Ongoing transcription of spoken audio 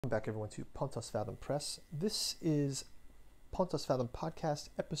Welcome back, everyone, to Pontos Fathom Press. This is Pontos Fathom Podcast,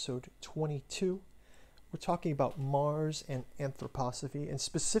 episode 22. We're talking about Mars and Anthroposophy, and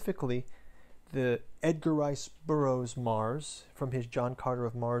specifically the Edgar Rice Burroughs Mars from his John Carter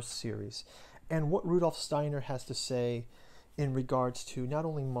of Mars series, and what Rudolf Steiner has to say in regards to not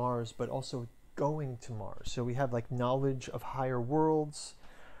only Mars, but also going to Mars. So we have like knowledge of higher worlds,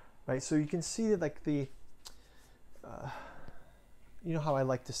 right? So you can see that like you know how I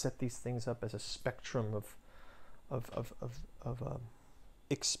like to set these things up as a spectrum of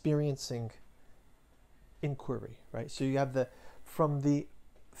experiencing inquiry, right? So you have from the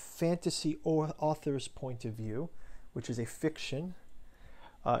fantasy author's point of view, which is a fiction,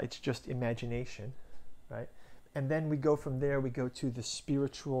 it's just imagination, right? And then we go from there, we go to the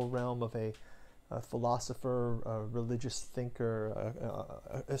spiritual realm of a philosopher, a religious thinker,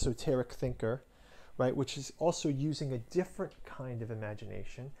 a esoteric thinker, right, which is also using a different kind of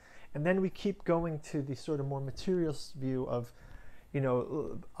imagination. And then we keep going to the sort of more materialist view of,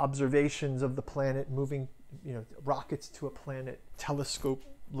 observations of the planet, moving, rockets to a planet, telescope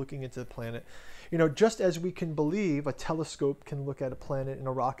looking into the planet. Just as we can believe a telescope can look at a planet and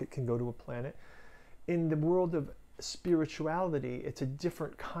a rocket can go to a planet, in the world of spirituality, it's a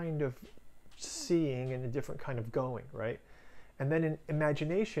different kind of seeing and a different kind of going, right? And then in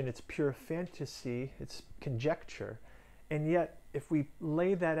imagination, it's pure fantasy, it's conjecture. And yet, if we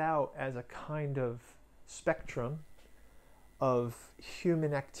lay that out as a kind of spectrum of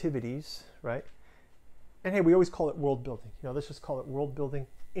human activities, right? And hey, we always call it world building. Let's just call it world building,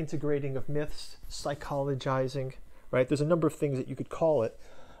 integrating of myths, psychologizing, right? There's a number of things that you could call it.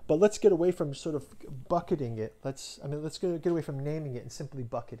 But let's get away from sort of bucketing it. Let's get away from naming it and simply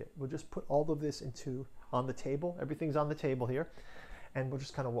bucket it. We'll just put all of this on the table. Everything's on the table here, and we'll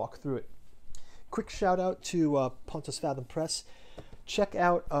just kind of walk through it. Quick shout out to Pontos Fathom Press. Check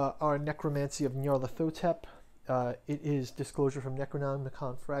out our Necromancy of Nyarlathotep. It is Disclosure from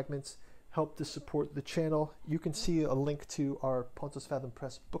Necronomicon Fragments. Help to support the channel. You can see a link to our Pontos Fathom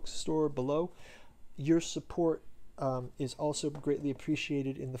Press bookstore below. Your support is also greatly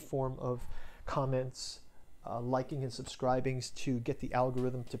appreciated in the form of comments, liking and subscribing to get the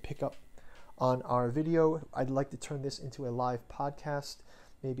algorithm to pick up on our video. I'd like to turn this into a live podcast,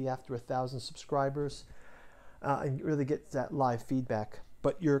 maybe after 1,000 subscribers, and really get that live feedback.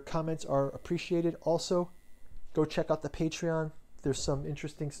 But your comments are appreciated. Also, go check out the Patreon. There's some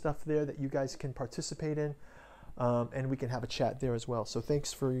interesting stuff there that you guys can participate in, and we can have a chat there as well. So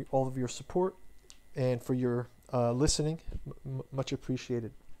thanks for all of your support and for your listening, much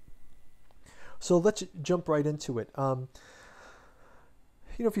appreciated. So let's jump right into it.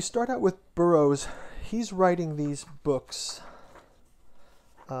 If you start out with Burroughs, he's writing these books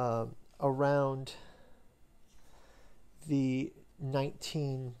around the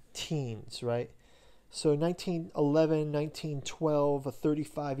 19-teens, right? So 1911, 1912, a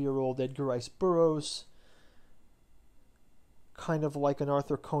 35-year-old Edgar Rice Burroughs, kind of like an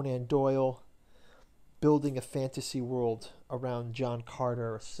Arthur Conan Doyle, building a fantasy world around John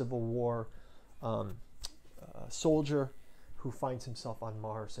Carter, a Civil War soldier who finds himself on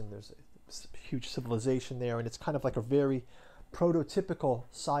Mars, and there's a huge civilization there, and it's kind of like a very prototypical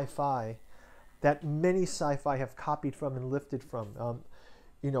sci-fi that many sci-fi have copied from and lifted from.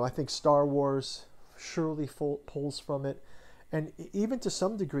 I think Star Wars surely pulls from it, and even to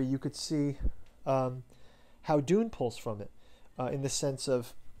some degree you could see how Dune pulls from it, in the sense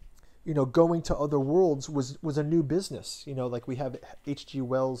of going to other worlds was a new business. Like we have H.G.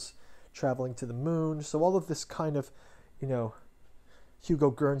 Wells traveling to the moon. So all of this kind of,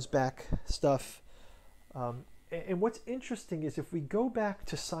 Hugo Gernsback stuff. And what's interesting is if we go back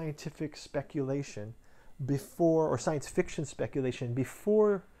to scientific speculation or science fiction speculation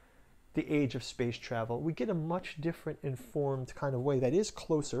before the age of space travel, we get a much different informed kind of way that is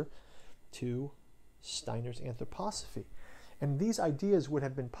closer to Steiner's Anthroposophy. And these ideas would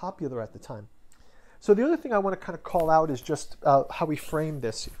have been popular at the time. So the other thing I want to kind of call out is just how we frame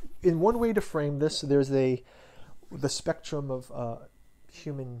this. In one way to frame this, there's the spectrum of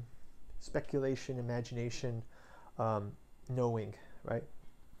human speculation, imagination, knowing, right?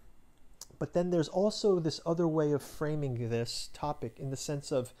 But then there's also this other way of framing this topic in the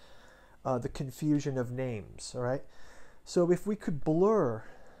sense of the confusion of names, all right? So if we could blur,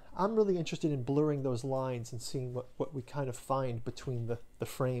 I'm really interested in blurring those lines and seeing what we kind of find between the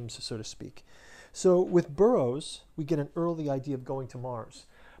frames, so to speak. So with Burroughs, we get an early idea of going to Mars.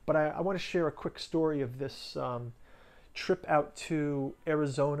 But I want to share a quick story of this trip out to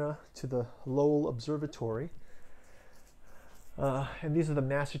Arizona to the Lowell Observatory. And these are the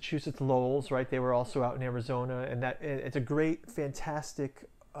Massachusetts Lowells, right? They were also out in Arizona. And it's a great, fantastic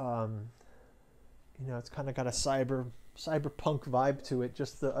you know, it's kind of got a cyberpunk vibe to it.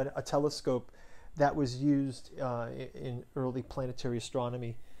 Just a telescope that was used in early planetary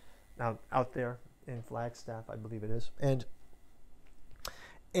astronomy out there in Flagstaff, I believe it is.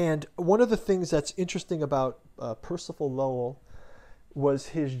 And one of the things that's interesting about Percival Lowell was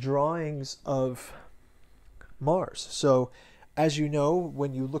his drawings of Mars. So, as you know,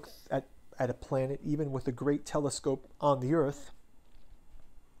 when you look at a planet, even with a great telescope on the Earth,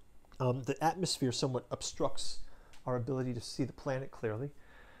 the atmosphere somewhat obstructs our ability to see the planet clearly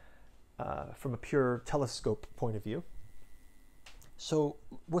from a pure telescope point of view. So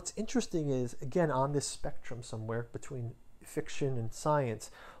what's interesting is, again, on this spectrum somewhere between fiction and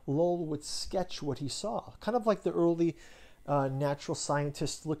science, Lowell would sketch what he saw, kind of like the early natural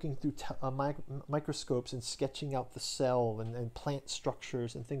scientists looking through microscopes and sketching out the cell and plant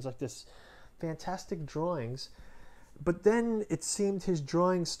structures and things like this. Fantastic drawings. But then it seemed his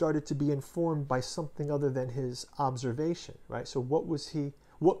drawings started to be informed by something other than his observation, right? So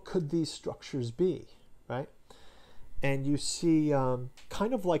what could these structures be, right? And you see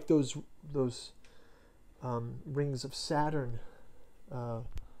kind of like those Rings of Saturn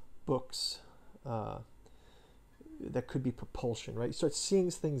books that could be propulsion, right? You start seeing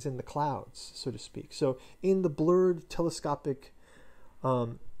things in the clouds, so to speak. So in the blurred telescopic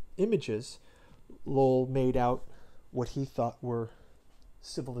images, Lowell made out what he thought were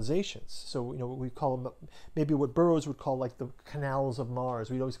civilizations. So, you know, we call them, maybe what Burroughs would call like the canals of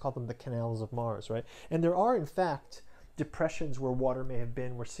Mars. We'd always call them the canals of Mars, right? And there are, in fact, depressions where water may have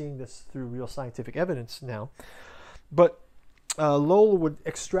been. We're seeing this through real scientific evidence now. But Lowell would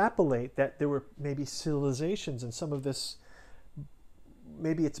extrapolate that there were maybe civilizations, and some of this,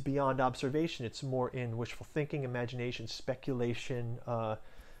 maybe it's beyond observation. It's more in wishful thinking, imagination, speculation,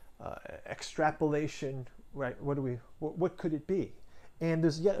 extrapolation, right? What could it be? And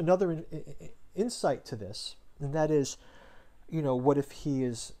there's yet another insight to this, and that is, you know, what if he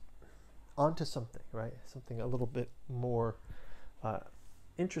is onto something, right? Something a little bit more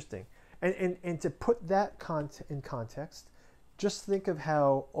interesting. And to put that in context, just think of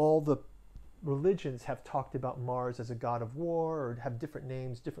how all the religions have talked about Mars as a god of war, or have different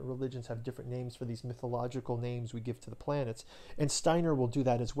names. Different religions have different names for these mythological names we give to the planets. And Steiner will do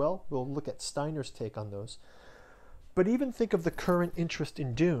that as well. We'll look at Steiner's take on those. But even think of the current interest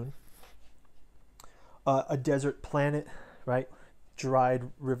in Dune, a desert planet, right? Dried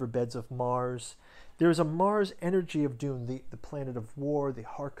riverbeds of Mars. There's a Mars energy of Dune, the planet of war, the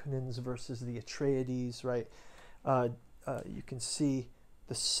Harkonnens versus the Atreides, right? You can see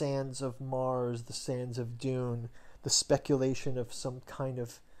the sands of Mars, the sands of Dune, the speculation of some kind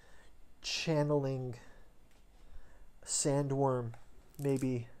of channeling sandworm,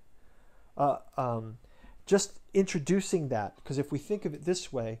 maybe. Just introducing that, because if we think of it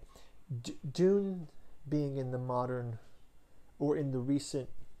this way, Dune being in the modern or in the recent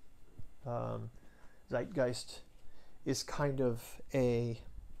zeitgeist is kind of a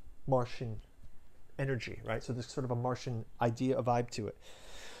Martian energy, right? So there's sort of a Martian idea, a vibe to it.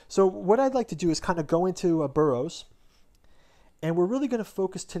 So what I'd like to do is kind of go into Burroughs, and we're really going to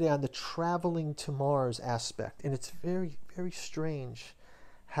focus today on the traveling to Mars aspect. And it's very, very strange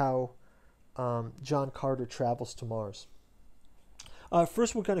how John Carter travels to Mars.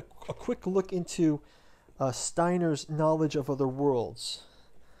 First, we're going to a quick look into Steiner's knowledge of other worlds.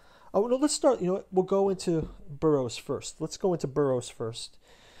 Oh no, let's start. You know, we'll go into Burroughs first. Let's go into Burroughs first.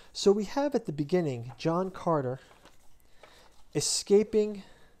 So we have at the beginning John Carter escaping.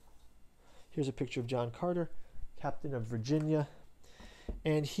 Here's a picture of John Carter, captain of Virginia,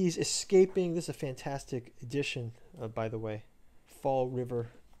 and he's escaping. This is a fantastic edition, by the way, Fall River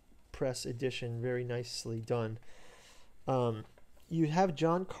Press edition, very nicely done. You have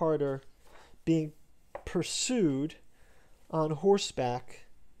John Carter being pursued on horseback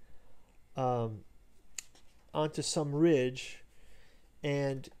onto some ridge,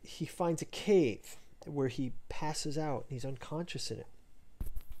 and he finds a cave where he passes out. He's unconscious in it.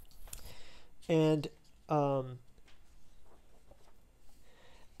 And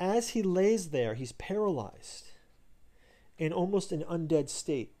as he lays there, he's paralyzed in almost an undead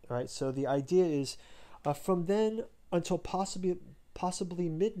state, right? So the idea is from then until possibly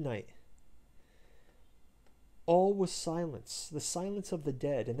midnight, all was silence, the silence of the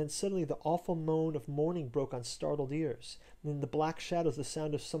dead. And then suddenly the awful moan of morning broke on startled ears. And in the black shadows, the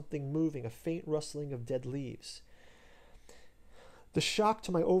sound of something moving, a faint rustling of dead leaves. The shock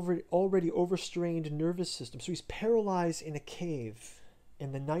to my already overstrained nervous system. So he's paralyzed in a cave,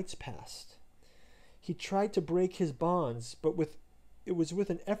 and the nights passed. He tried to break his bonds, but with It was with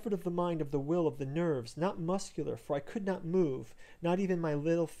an effort of the mind, of the will, of the nerves, not muscular, for I could not move, not even my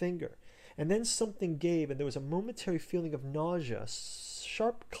little finger. And then something gave, and there was a momentary feeling of nausea, a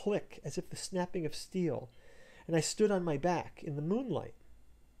sharp click, as if the snapping of steel, and I stood on my back in the moonlight.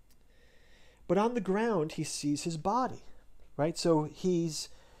 But on the ground, he sees his body, right? So he's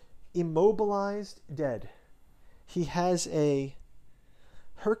immobilized, dead. He has a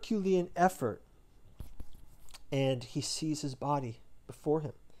Herculean effort, and he sees his body before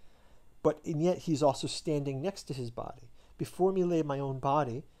him. And yet he's also standing next to his body. Before me lay my own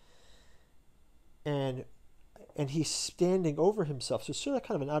body, and he's standing over himself. So it's sort of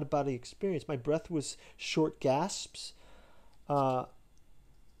kind of an out-of-body experience. My breath was short gasps.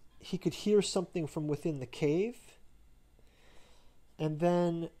 He could hear something from within the cave. And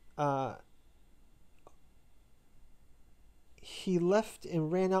then he left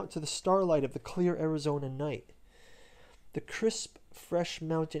and ran out to the starlight of the clear Arizona night. The crisp, fresh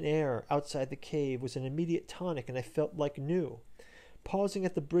mountain air outside the cave was an immediate tonic, and I felt like new. Pausing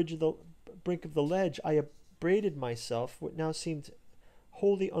at the brink of the ledge, I upbraided myself what now seemed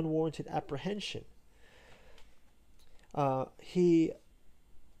wholly unwarranted apprehension. He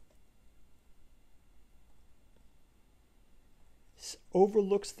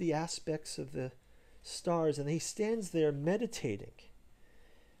overlooks the aspects of the stars, and he stands there meditating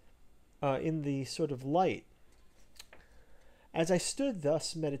in the sort of light. As I stood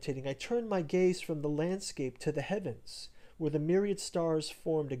thus meditating, I turned my gaze from the landscape to the heavens, where the myriad stars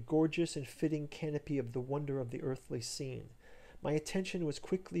formed a gorgeous and fitting canopy of the wonder of the earthly scene. My attention was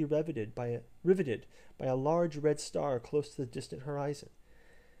quickly riveted by a large red star close to the distant horizon.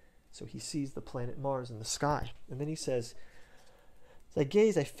 So he sees the planet Mars in the sky. And then he says, as I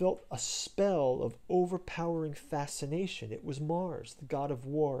gazed, I felt a spell of overpowering fascination. It was Mars, the god of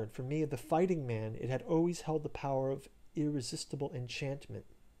war, and for me, the fighting man, it had always held the power of irresistible enchantment.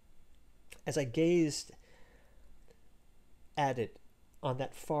 As I gazed at it on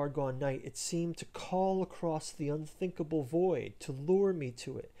that far-gone night, it seemed to call across the unthinkable void, to lure me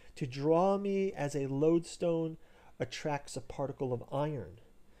to it, to draw me as a lodestone attracts a particle of iron.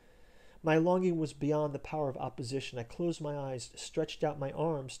 My longing was beyond the power of opposition. I closed my eyes, stretched out my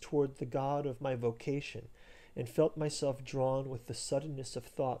arms toward the god of my vocation, and felt myself drawn with the suddenness of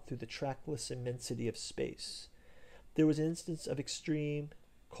thought through the trackless immensity of space. There was an instant of extreme,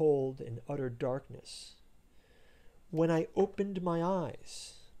 cold, and utter darkness. When I opened my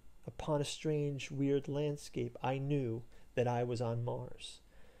eyes upon a strange, weird landscape, I knew that I was on Mars.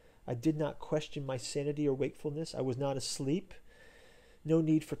 I did not question my sanity or wakefulness. I was not asleep. No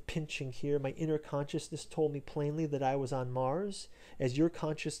need for pinching here. My inner consciousness told me plainly that I was on Mars, as your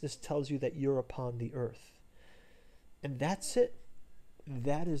consciousness tells you that you're upon the earth. And that's it.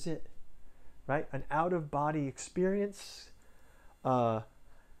 That is it. Right? An out-of-body experience, and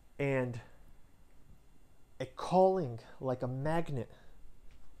a calling like a magnet,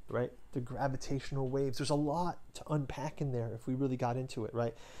 right? The gravitational waves. There's a lot to unpack in there if we really got into it,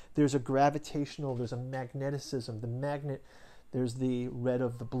 right? There's a gravitational, there's a magneticism. The magnet, there's the red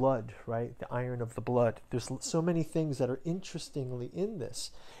of the blood, right? The iron of the blood. There's so many things that are interestingly in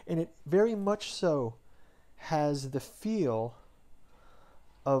this. And it very much so has the feel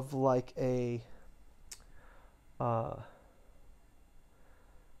of like a of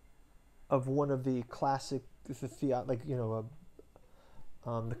one of the classic like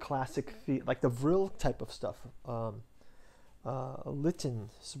the classic like the Vril type of stuff,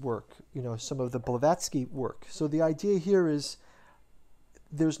 Litton's work, some of the Blavatsky work. So the idea here is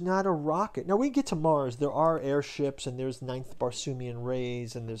there's not a rocket. Now we get to Mars, there are airships, and there's ninth Barsoomian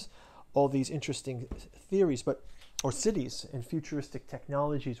rays, and there's all these interesting theories, or cities and futuristic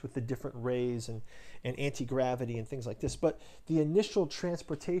technologies with the different rays and anti-gravity and things like this. But the initial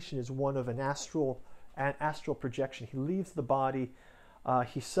transportation is one of an astral projection. He leaves the body.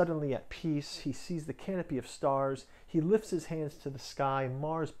 He's suddenly at peace. He sees the canopy of stars. He lifts his hands to the sky.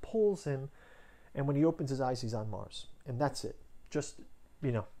 Mars pulls him. And when he opens his eyes, he's on Mars. And that's it. Just,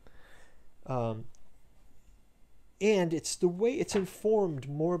 and it's the way it's informed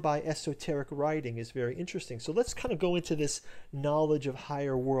more by esoteric writing is very interesting. So let's kind of go into this knowledge of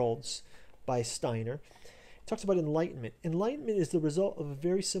higher worlds by Steiner. He talks about enlightenment. Enlightenment is the result of a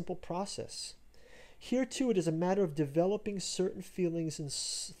very simple process. Here, too, it is a matter of developing certain feelings and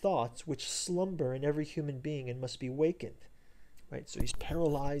thoughts which slumber in every human being and must be wakened. Right? So he's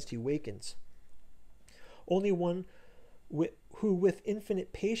paralyzed, he wakens. Only one who with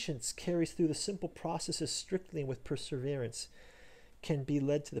infinite patience carries through the simple processes strictly and with perseverance can be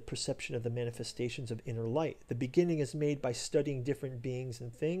led to the perception of the manifestations of inner light. The beginning is made by studying different beings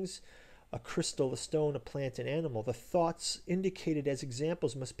and things, a crystal, a stone, a plant, an animal. The thoughts indicated as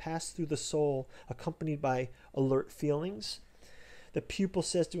examples must pass through the soul, accompanied by alert feelings. The pupil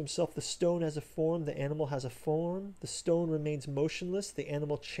says to himself, the stone has a form, the animal has a form. The stone remains motionless, the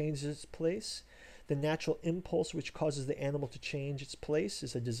animal changes its place. The natural impulse which causes the animal to change its place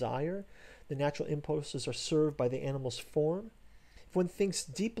is a desire. The natural impulses are served by the animal's form. If one thinks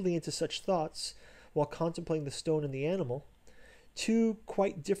deeply into such thoughts while contemplating the stone and the animal, two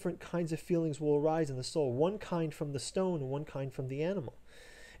quite different kinds of feelings will arise in the soul, one kind from the stone and one kind from the animal.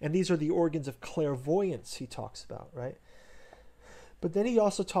 And these are the organs of clairvoyance he talks about, right? But then he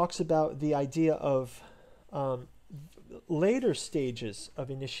also talks about the idea of later stages of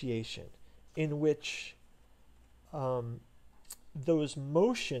initiation in which those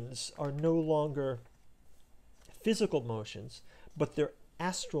motions are no longer physical motions, but they're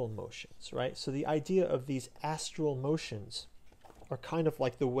astral motions, right? So the idea of these astral motions are kind of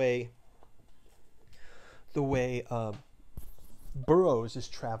like the way Burroughs is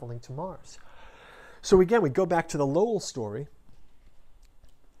traveling to Mars. So again, we go back to the Lowell story.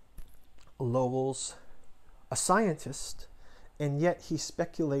 Lowell's a scientist, and yet he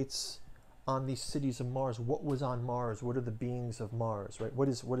speculates on these cities of Mars. What was on Mars? What are the beings of Mars, right? What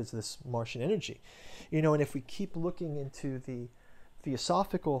is this Martian energy? You know, and if we keep looking into the the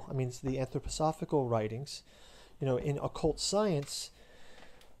anthroposophical writings, you know, in occult science,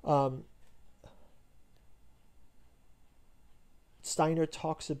 Steiner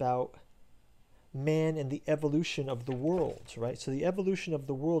talks about man and the evolution of the world, right? So the evolution of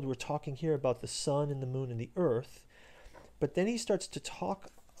the world, we're talking here about the sun and the moon and the earth, but then he starts to talk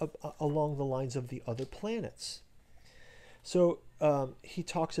along the lines of the other planets. So he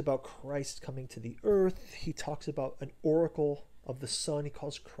talks about Christ coming to the earth. He talks about an oracle of the sun. He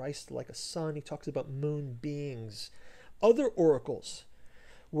calls Christ like a sun. He talks about moon beings. Other oracles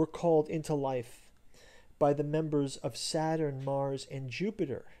were called into life by the members of Saturn, Mars, and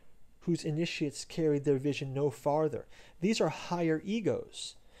Jupiter, whose initiates carried their vision no farther. These are higher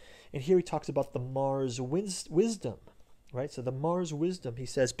egos. And here he talks about the Mars wisdom, right? So the Mars wisdom, he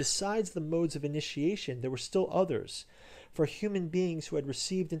says, besides the modes of initiation, there were still others for human beings who had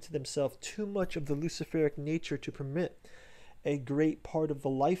received into themselves too much of the luciferic nature to permit a great part of the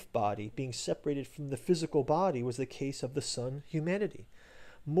life body being separated from the physical body was the case of the sun humanity.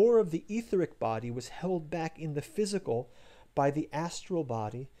 More of the etheric body was held back in the physical by the astral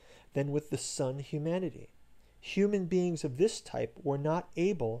body than with the sun humanity. Human beings of this type were not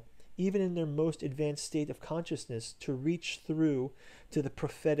able, even in their most advanced state of consciousness, to reach through to the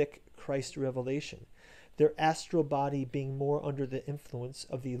prophetic Christ revelation, their astral body being more under the influence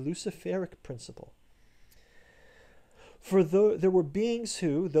of the luciferic principle. For though there were beings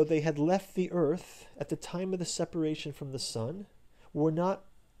who, though they had left the earth at the time of the separation from the sun, were not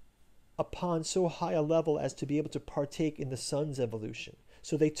upon so high a level as to be able to partake in the sun's evolution.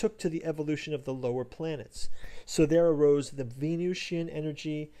 So they took to the evolution of the lower planets. So there arose the Venusian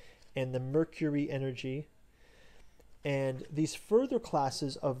energy and the Mercury energy. And these further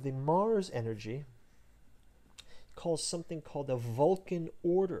classes of the Mars energy calls something called a Vulcan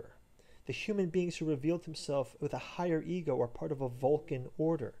order. The human beings who revealed himself with a higher ego are part of a Vulcan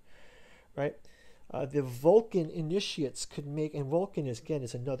order, right? The Vulcan initiates could make, and Vulcan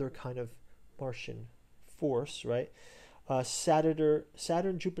is another kind of Martian force, right?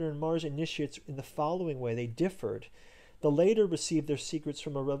 Saturn, Jupiter, and Mars initiates in the following way. They differed. The later received their secrets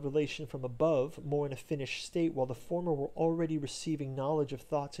from a revelation from above, more in a finished state, while the former were already receiving knowledge of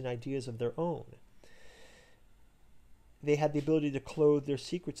thoughts and ideas of their own. They had the ability to clothe their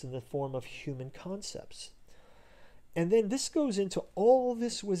secrets in the form of human concepts. And then this goes into all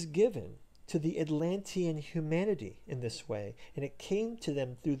this was given to the Atlantean humanity in this way, and it came to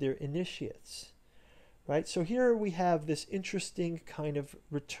them through their initiates. Right? So here we have this interesting kind of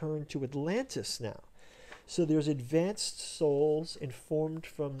return to Atlantis now. So there's advanced souls informed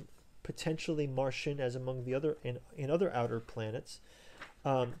from potentially Martian as among the other in other outer planets.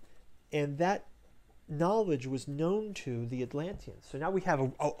 And that knowledge was known to the Atlanteans. So now we have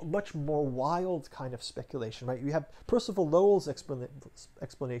a much more wild kind of speculation, right? You have Percival Lowell's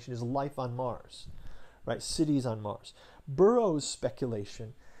explanation is life on Mars, right? Cities on Mars. Burroughs'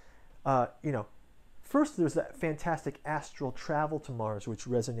 speculation, first there's that fantastic astral travel to Mars, which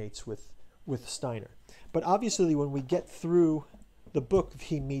resonates with Steiner. But obviously when we get through the book,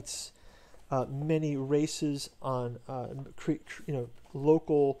 he meets many races on,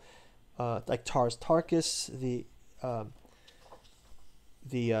 local, like Tars Tarkas,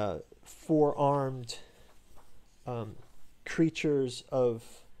 the four-armed creatures of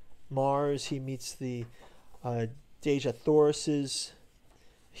Mars. He meets the Deja Thauruses,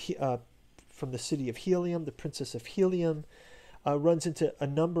 from the city of Helium, the Princess of Helium, runs into a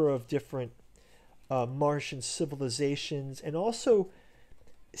number of different Martian civilizations, and also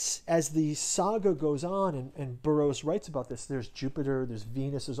as the saga goes on, and Burroughs writes about this, there's Jupiter, there's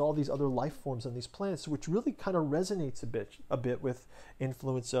Venus, there's all these other life forms on these planets, which really kind of resonates a bit with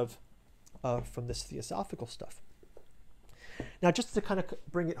influence of from this theosophical stuff. Now, just to kind of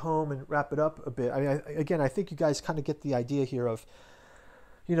bring it home and wrap it up a bit, I think you guys kind of get the idea here of,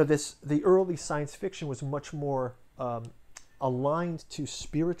 the early science fiction was much more aligned to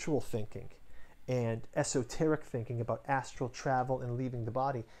spiritual thinking and esoteric thinking about astral travel and leaving the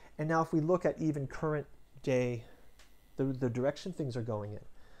body. And now if we look at even current day, the direction things are going in,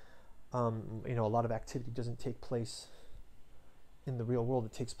 a lot of activity doesn't take place in the real world,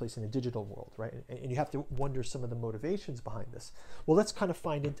 it takes place in a digital world, right? And you have to wonder some of the motivations behind this. Well, let's find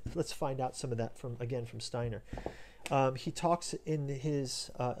out some of that from Steiner. He talks in his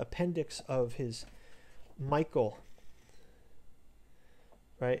appendix of his Michael,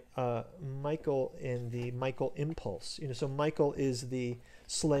 right? Michael in the Michael impulse. So Michael is the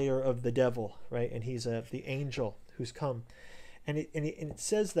slayer of the devil, right? And he's the angel who's come. And it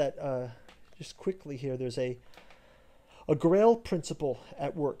says that, just quickly here, there's a grail principle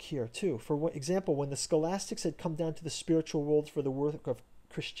at work here too. For example, when the scholastics had come down to the spiritual world for the work of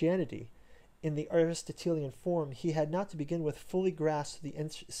Christianity, in the Aristotelian form, he had not to begin with fully grasped the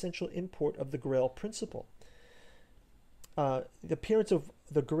essential import of the grail principle. The appearance of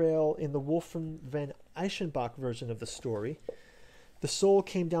the grail in the Wolfram van Eichenbach version of the story, the soul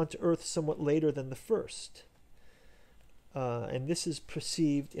came down to earth somewhat later than the first. And this is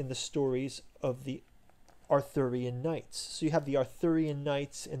perceived in the stories of the Arthurian Knights. So you have the Arthurian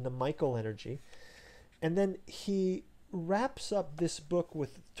Knights in the Michael energy. And then he wraps up this book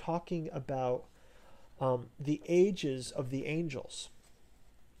with talking about the ages of the angels.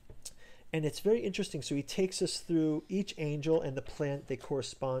 And it's very interesting. So he takes us through each angel and the planet they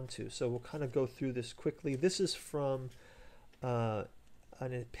correspond to. So we'll kind of go through this quickly. This is from an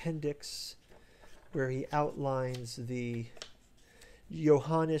appendix where he outlines the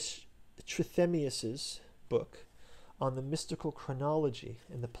Johannes Trithemius's book on the mystical chronology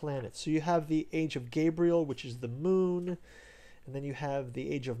and the planets. So you have the age of Gabriel, which is the moon, and then you have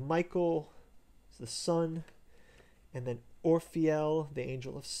the age of Michael, the sun, and then Orpheel, the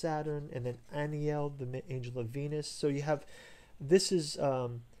angel of Saturn, and then Aniel, the angel of Venus. So you have, this is,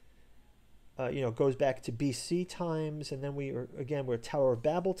 goes back to BC times, and then we're Tower of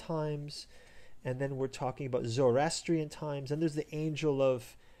Babel times, and then we're talking about Zoroastrian times, and there's the angel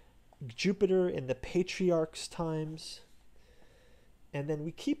of Jupiter in the patriarchs times, and then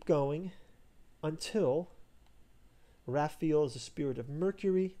we keep going until Raphael is the spirit of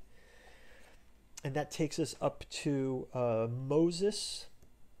Mercury, and that takes us up to Moses,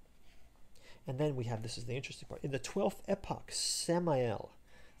 and then we have, this is the interesting part, in the 12th epoch, Samael,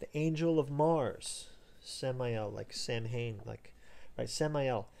 the angel of Mars, Samael, like Samhain, right?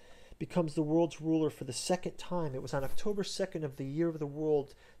 Samael becomes the world's ruler for the second time. It was on October 2nd of the year of the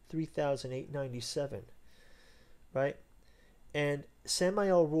world 3897, right? And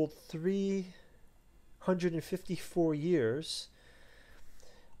Samael ruled 354 years.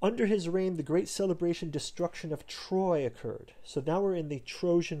 Under his reign, the great celebration destruction of Troy occurred. So now we're in the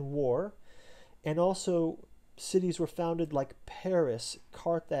Trojan War, and also cities were founded like Paris,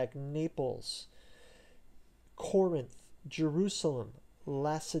 Carthage, Naples, Corinth, Jerusalem,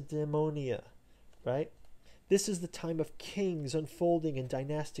 Lacedaemonia, right? This is the time of kings unfolding and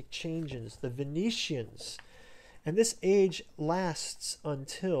dynastic changes, the Venetians. And this age lasts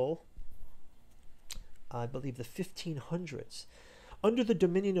until, I believe, the 1500s. Under the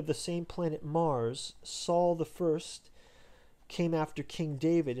dominion of the same planet Mars, Saul I came after King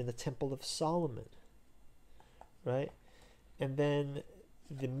David in the Temple of Solomon, right? And then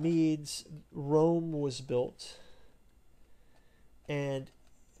the Medes, Rome was built. And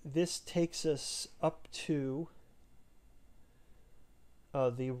this takes us up to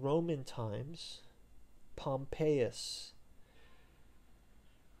the Roman times, Pompeius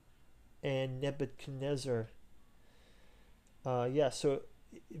and Nebuchadnezzar. So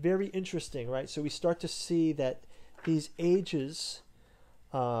very interesting, right? So we start to see that these ages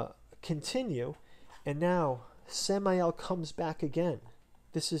continue, and now Samael comes back again.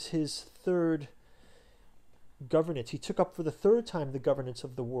 This is his third governance. He took up for the third time the governance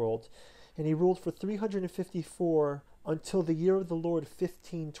of the world, and he ruled for 354 until the year of the Lord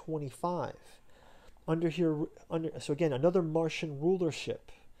 1525. So again, another Martian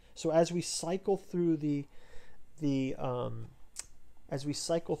rulership. So as we cycle through the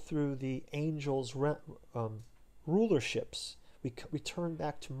angels' rulerships, we turn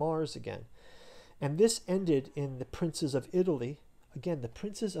back to Mars again. And this ended in the Princes of Italy. Again, the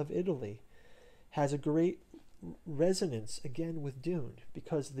Princes of Italy has a great resonance, again, with Dune,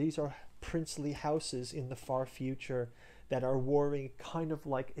 because these are princely houses in the far future that are warring, kind of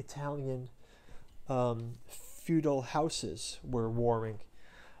like Italian feudal houses were warring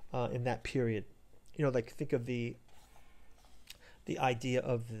in that period. You know, like think of the idea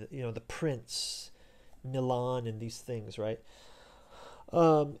of the prince, Milan, and these things, right?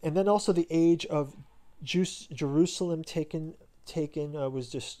 And then also the age of Jerusalem was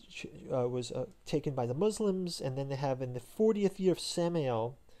taken by the Muslims, and then they have in the 40th year of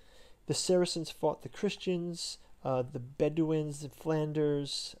Samael, the Saracens fought the Christians, the Bedouins in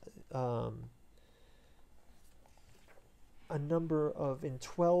Flanders, a number of, in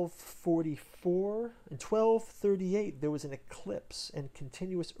 1244, in 1238 there was an eclipse and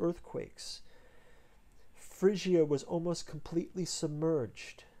continuous earthquakes. Phrygia was almost completely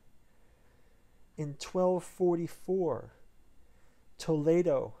submerged. In 1244,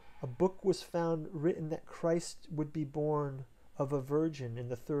 Toledo, a book was found written that Christ would be born of a virgin in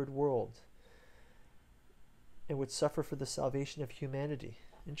the third world and would suffer for the salvation of humanity.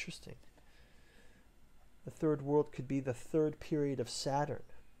 Interesting. The third world could be the third period of Saturn.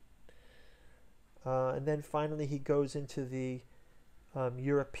 And then finally he goes into the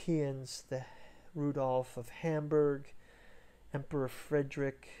Europeans, the Rudolph of Hamburg, Emperor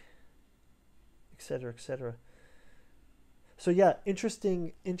Frederick, etc., etc. So yeah,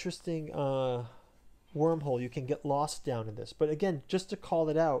 interesting wormhole. You can get lost down in this. But again, just to call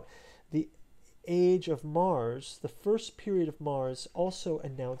it out, the age of Mars, the first period of Mars, also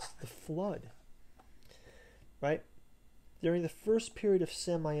announced the flood. Right? During the first period of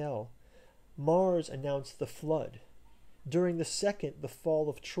Samael, Mars announced the flood. During the second, the fall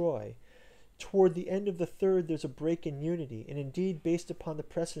of Troy. Toward the end of the third, there's a break in unity, and indeed, based upon the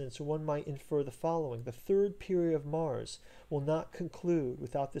precedents, one might infer the following. The third period of Mars will not conclude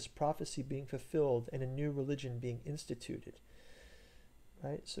without this prophecy being fulfilled and a new religion being instituted.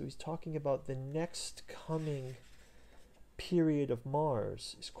 Right? So he's talking about the next coming period of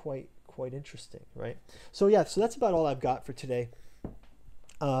Mars is quite interesting, right? So yeah, so that's about all I've got for today.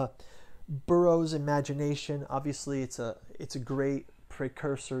 Burroughs' imagination, obviously it's a great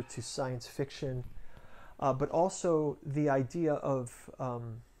precursor to science fiction, but also the idea of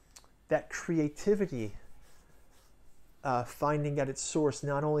that creativity finding at its source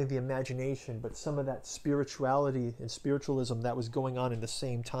not only the imagination, but some of that spirituality and spiritualism that was going on in the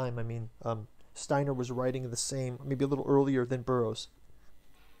same time. I mean, Steiner was writing the same, maybe a little earlier than Burroughs.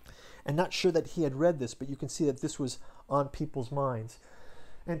 And not sure that he had read this, but you can see that this was on people's minds.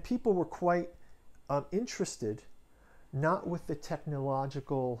 And people were quite interested, not with the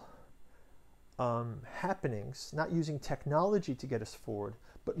technological happenings, not using technology to get us forward,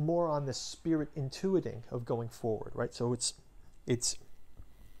 but more on the spirit intuiting of going forward, right? So it's I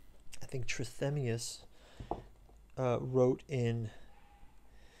think Trithemius wrote in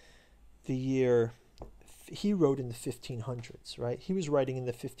the year, he wrote in the 1500s, right? He was writing in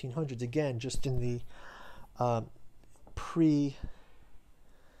the 1500s, again, just in the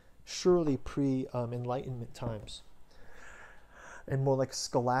pre-Enlightenment times, and more like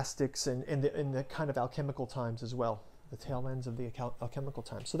scholastics and the kind of alchemical times as well, the tail ends of the alchemical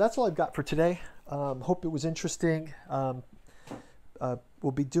times. So that's all I've got for today. Hope it was interesting.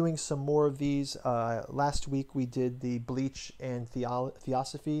 We'll be doing some more of these. Last week we did the Bleach and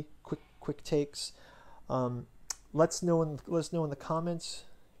Theosophy quick takes. Let us know in the comments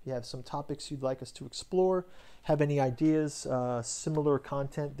if you have some topics you'd like us to explore, have any ideas, similar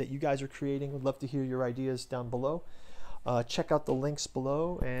content that you guys are creating. Would love to hear your ideas down below. Check out the links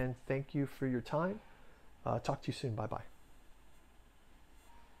below, and thank you for your time. Talk to you soon. Bye-bye.